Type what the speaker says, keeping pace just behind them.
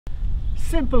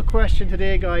Simple question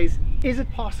today, guys. Is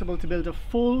it possible to build a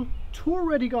full tour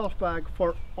ready golf bag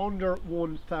for under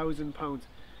 £1,000?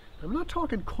 I'm not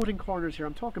talking cutting corners here,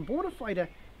 I'm talking bona fide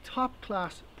top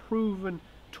class proven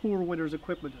tour winners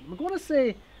equipment. And I'm going to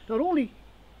say not only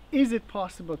is it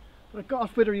possible, but at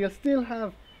Golfbidder you'll still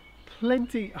have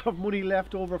plenty of money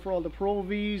left over for all the Pro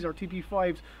Vs or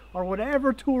TP5s or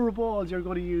whatever tour balls you're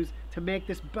going to use to make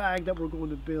this bag that we're going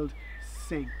to build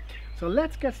sing. So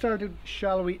let's get started,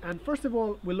 shall we? And first of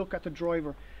all, we'll look at the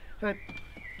driver. And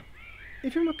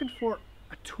if you're looking for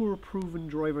a tour proven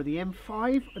driver, the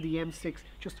M5 or the M6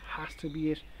 just has to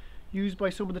be it. Used by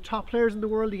some of the top players in the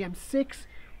world, the M6,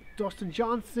 Dustin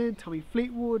Johnson, Tommy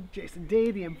Fleetwood, Jason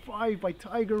Day, the M5 by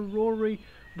Tiger, Rory,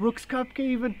 Brooks Koepka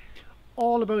even.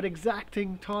 All about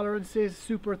exacting tolerances,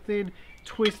 super thin,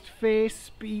 twist face,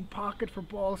 speed pocket for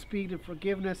ball speed and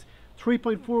forgiveness,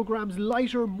 3.4 grams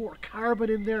lighter, more carbon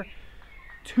in there,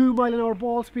 2 mile/an-hour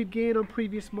ball speed gain on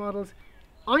previous models.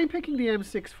 I'm picking the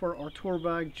M6 for our tour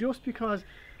bag just because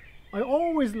I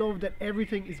always love that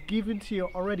everything is given to you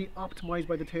already optimized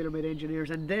by the TaylorMade engineers,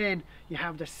 and then you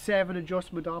have the 7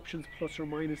 adjustment options plus or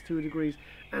minus 2 degrees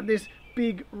and this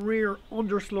big rear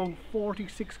underslung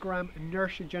 46 gram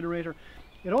inertia generator.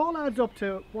 It all adds up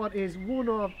to what is one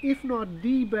of, if not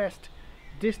the best,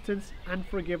 distance and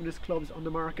forgiveness clubs on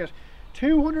the market.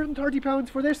 £230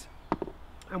 for this,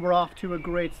 and we're off to a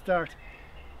great start.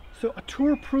 So a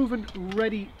tour proven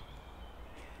ready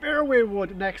fairway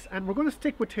wood next, and we're going to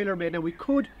stick with TaylorMade. Now we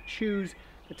could choose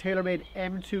the TaylorMade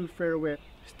M2 fairway,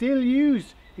 still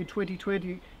used in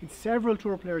 2020 in several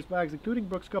tour players bags including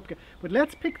Brooks Koepka, but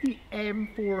let's pick the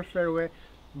M4 fairway,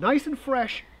 nice and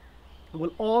fresh, and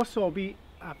will also be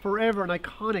forever an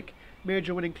iconic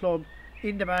major winning club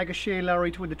in the bag of Shane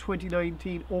Lowry to win the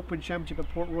 2019 Open Championship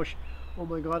at Portrush. Oh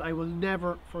my god, I will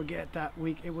never forget that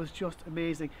week. It was just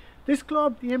amazing. This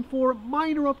club, the M4,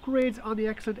 minor upgrades on the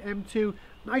excellent M2,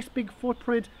 nice big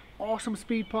footprint, awesome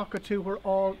speed pocket too, where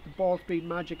all the ball speed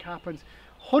magic happens.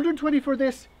 120 for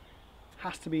this,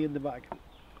 has to be in the bag.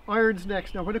 Irons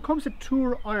next. Now when it comes to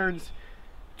tour irons,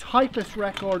 Titleist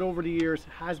record over the years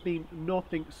has been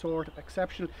nothing sort of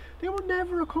exceptional. They were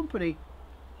never a company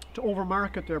to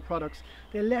overmarket their products.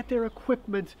 They let their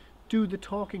equipment do the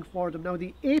talking for them. Now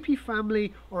the AP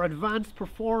family or Advanced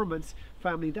Performance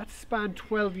family, that spanned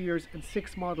 12 years and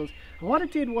 6 models, and what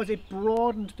it did was it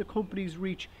broadened the company's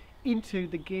reach into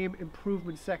the game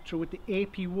improvement sector with the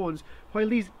AP1s, while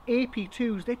these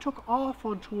AP2s, they took off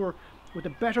on tour with the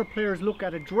better players look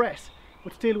at address,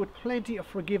 but still with plenty of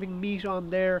forgiving meat on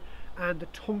there and the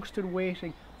tungsten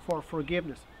weighting for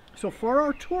forgiveness. So for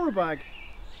our tour bag,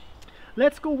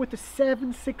 let's go with the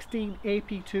 716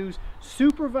 AP2s,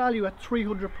 super value at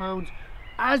 £300,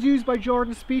 as used by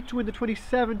Jordan Spieth to win the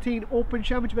 2017 Open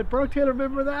Championship at Berg Taylor.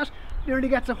 Remember that? Nearly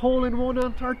gets a hole-in-one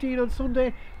on 13 on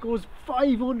Sunday, goes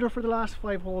 5 under for the last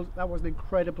 5 holes. That was an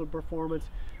incredible performance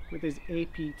with his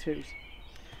AP2s.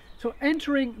 So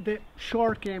entering the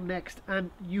short game next, and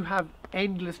you have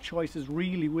endless choices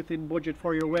really within budget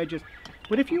for your wedges,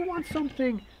 but if you want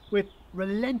something with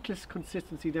relentless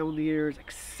consistency down the years,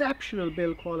 exceptional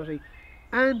build quality,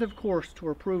 and of course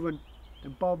tour proven,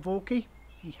 then Bob Vokey,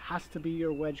 he has to be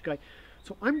your wedge guy.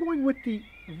 So I'm going with the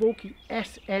Vokey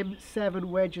SM7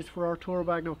 wedges for our tour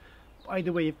bag. Now by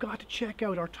the way, you've got to check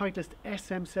out our Titleist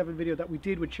SM7 video that we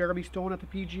did with Jeremy Stone at the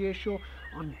PGA show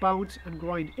on bounce and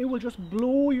grind. It will just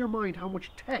blow your mind how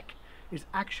much tech is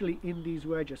actually in these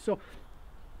wedges. So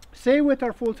say with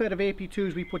our full set of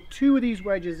AP2s, we put 2 of these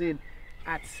wedges in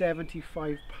at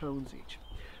 £75 each.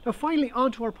 Now finally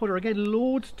onto our putter. Again,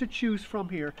 loads to choose from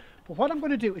here, but what I'm going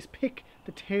to do is pick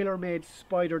the TaylorMade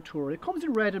Spider Tour. It comes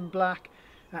in red and black,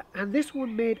 and this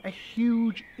one made a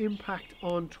huge impact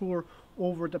on tour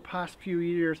over the past few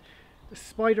years. The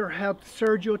Spider helped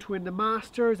Sergio to win the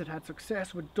Masters. It had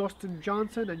success with Dustin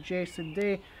Johnson and Jason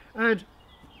Day, and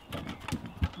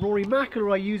Rory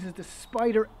McIlroy uses the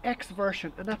Spider X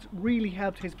version, and that's really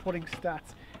helped his putting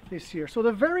stats this year. So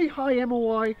the very high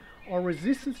MOI or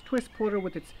resistance twist putter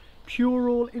with its pure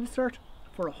roll insert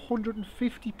for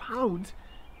 £150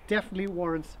 definitely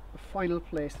warrants a final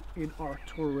place in our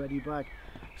tour ready bag.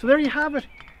 So there you have it.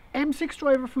 M6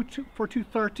 driver for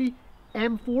 230,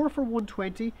 M4 for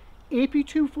 120,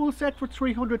 AP2 full set for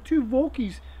 300, 2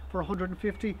 Vokeys for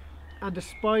 150, and the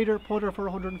Spider putter for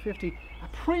 150. A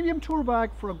premium tour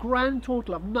bag for a grand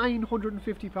total of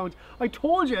 £950. I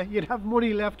told you you'd have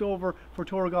money left over for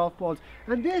tour golf balls,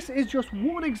 and this is just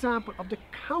one example of the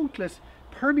countless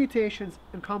permutations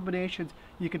and combinations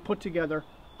you can put together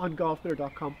on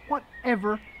golfbidder.com,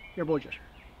 whatever your budget.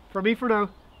 For me for now,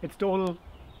 it's Donal,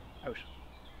 out.